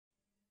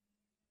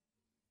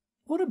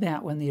What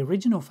about when the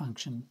original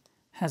function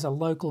has a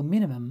local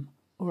minimum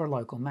or a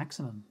local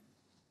maximum?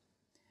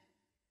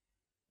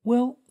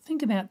 Well,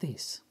 think about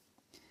this.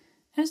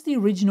 As the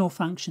original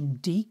function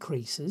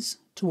decreases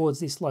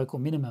towards this local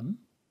minimum,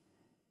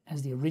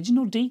 as the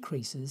original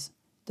decreases,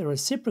 the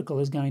reciprocal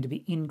is going to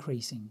be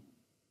increasing.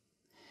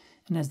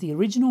 And as the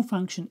original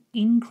function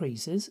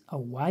increases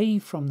away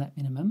from that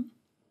minimum,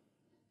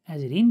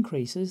 as it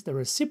increases, the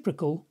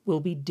reciprocal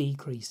will be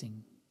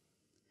decreasing.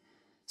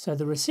 So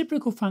the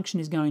reciprocal function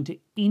is going to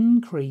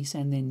increase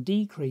and then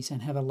decrease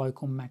and have a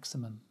local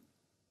maximum.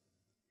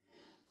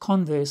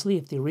 Conversely,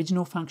 if the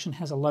original function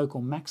has a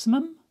local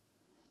maximum,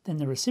 then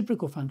the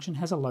reciprocal function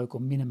has a local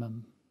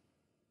minimum.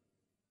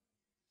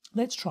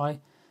 Let's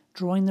try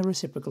drawing the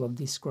reciprocal of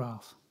this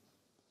graph.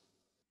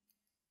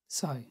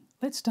 So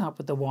let's start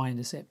with the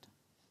y-intercept.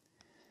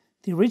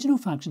 The original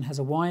function has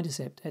a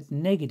y-intercept at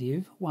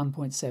negative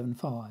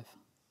 1.75.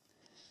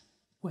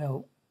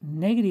 Well,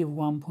 negative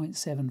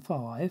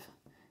 1.75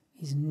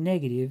 is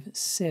negative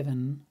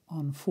 7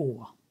 on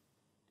 4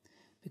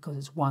 because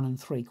it's 1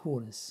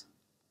 3/4.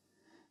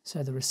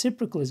 So the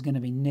reciprocal is going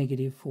to be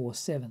negative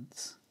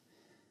 4/7.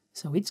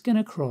 So it's going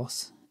to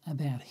cross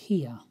about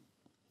here.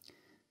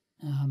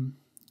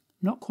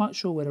 Not quite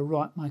sure where to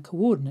write my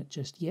coordinate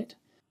just yet.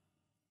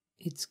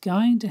 It's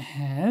going to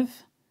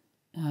have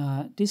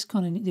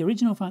discontinuity. The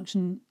original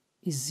function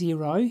is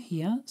 0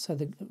 here, so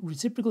the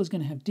reciprocal is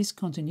going to have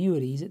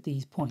discontinuities at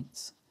these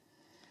points.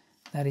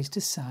 That is to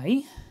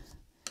say,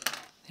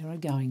 there are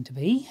going to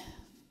be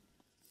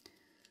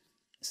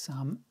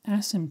some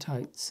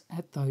asymptotes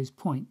at those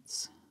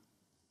points.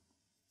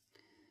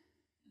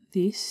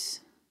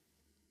 This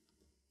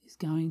is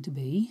going to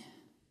be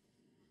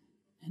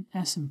an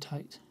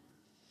asymptote.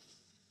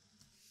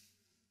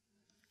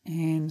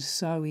 And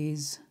so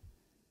is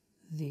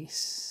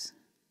this.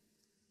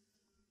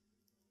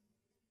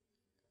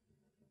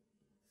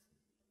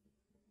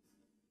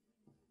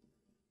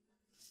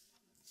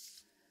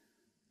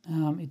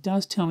 It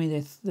does tell me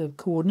the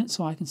coordinates,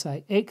 so I can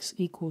say x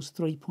equals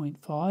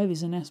 3.5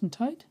 is an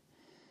asymptote,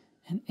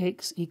 and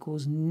x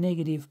equals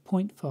negative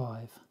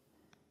 0.5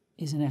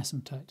 is an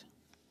asymptote.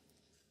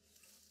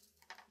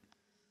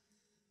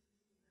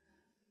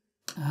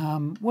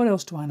 What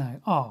else do I know?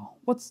 Oh,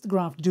 what's the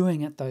graph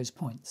doing at those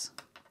points?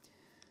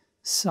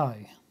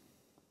 So,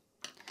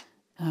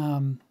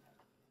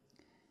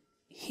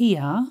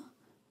 here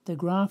the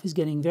graph is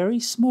getting very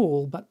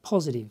small but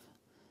positive.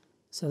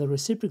 So the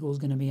reciprocal is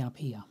going to be up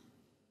here.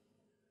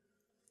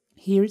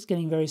 Here it's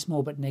getting very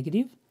small but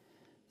negative.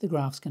 The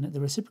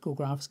reciprocal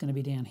graph is going to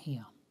be down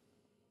here.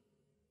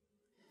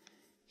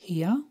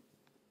 Here,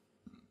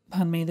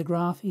 the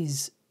graph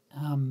is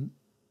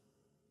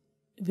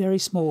very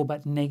small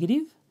but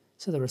negative,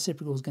 so the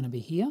reciprocal is going to be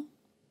here.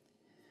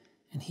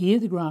 And here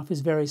the graph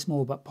is very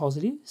small but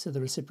positive, so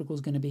the reciprocal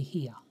is going to be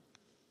here.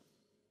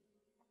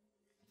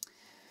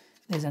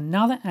 There's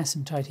another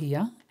asymptote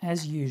here,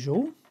 as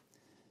usual,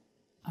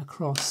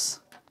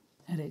 across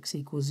at x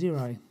equals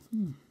 0.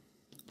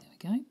 There we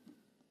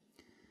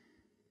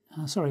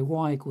go. Sorry,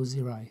 y equals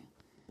 0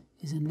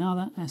 is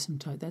another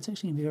asymptote. That's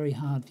actually very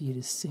hard for you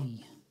to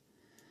see.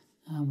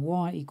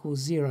 Y equals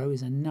 0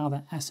 is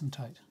another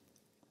asymptote,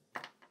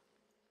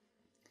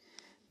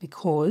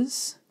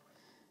 because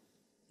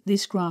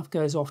this graph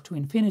goes off to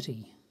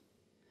infinity.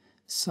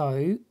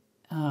 So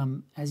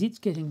as it's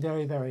getting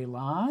very, very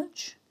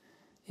large,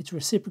 its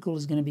reciprocal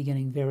is going to be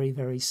getting very,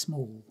 very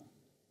small.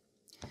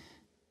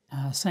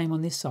 Same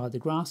on this side. The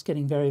graph's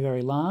getting very,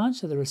 very large,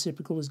 so the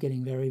reciprocal is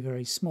getting very,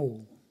 very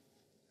small.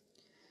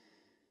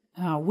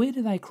 Where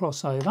do they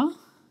cross over?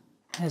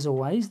 As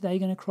always, they're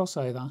going to cross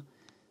over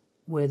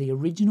where the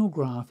original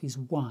graph is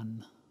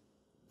 1.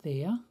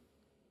 There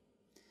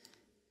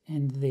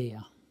and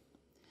there.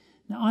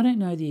 Now, I don't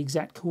know the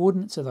exact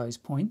coordinates of those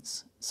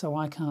points, so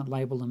I can't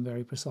label them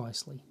very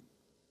precisely.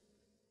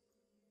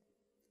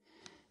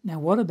 Now,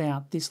 what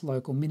about this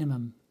local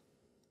minimum?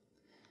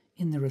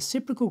 In the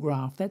reciprocal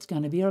graph, that's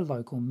going to be our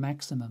local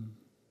maximum.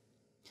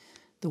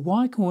 The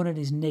y-coordinate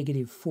is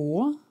negative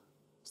 4,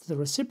 so the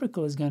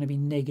reciprocal is going to be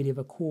negative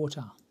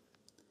 1/4,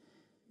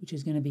 which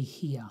is going to be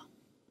here.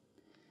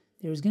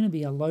 There is going to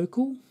be a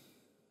local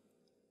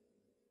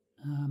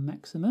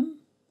maximum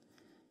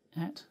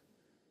at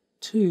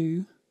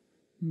 2,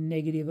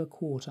 negative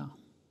 1/4.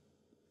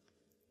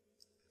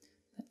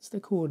 That's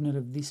the coordinate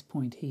of this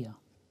point here.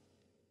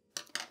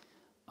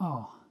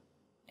 Oh,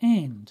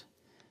 and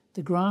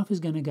the graph is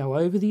going to go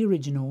over the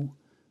original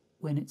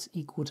when it's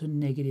equal to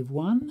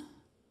 -1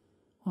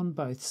 on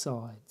both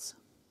sides.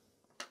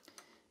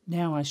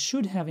 Now I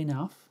should have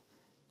enough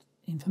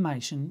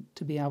information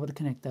to be able to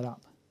connect that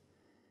up.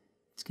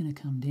 It's going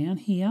to come down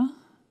here,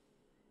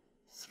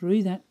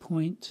 through that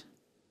point,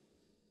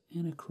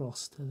 and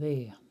across to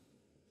there.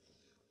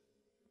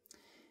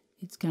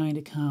 It's going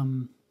to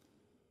come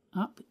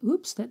up,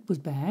 oops, that was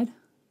bad,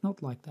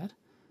 not like that,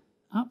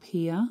 up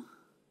here,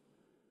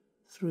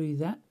 through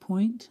that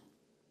point,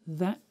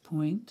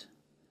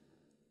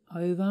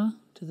 over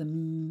to the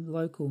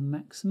local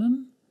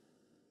maximum,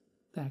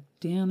 back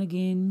down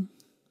again,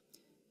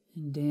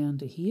 and down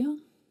to here.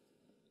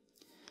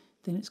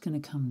 Then it's going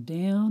to come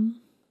down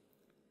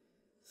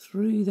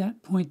through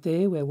that point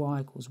there where y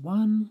equals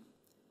 1.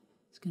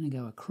 It's going to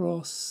go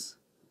across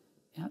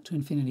out to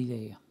infinity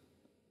there.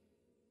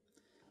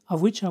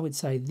 Of which I would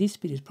say this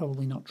bit is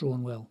probably not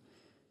drawn well.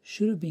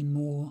 Should have been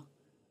more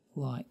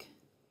like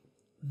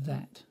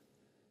that,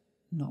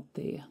 not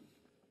there.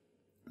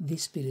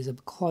 This bit is a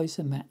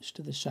closer match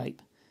to the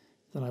shape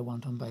that I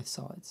want on both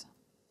sides.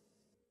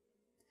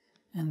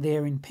 And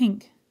there in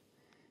pink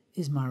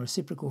is my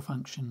reciprocal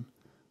function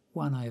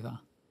 1 over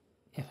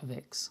f of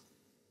x.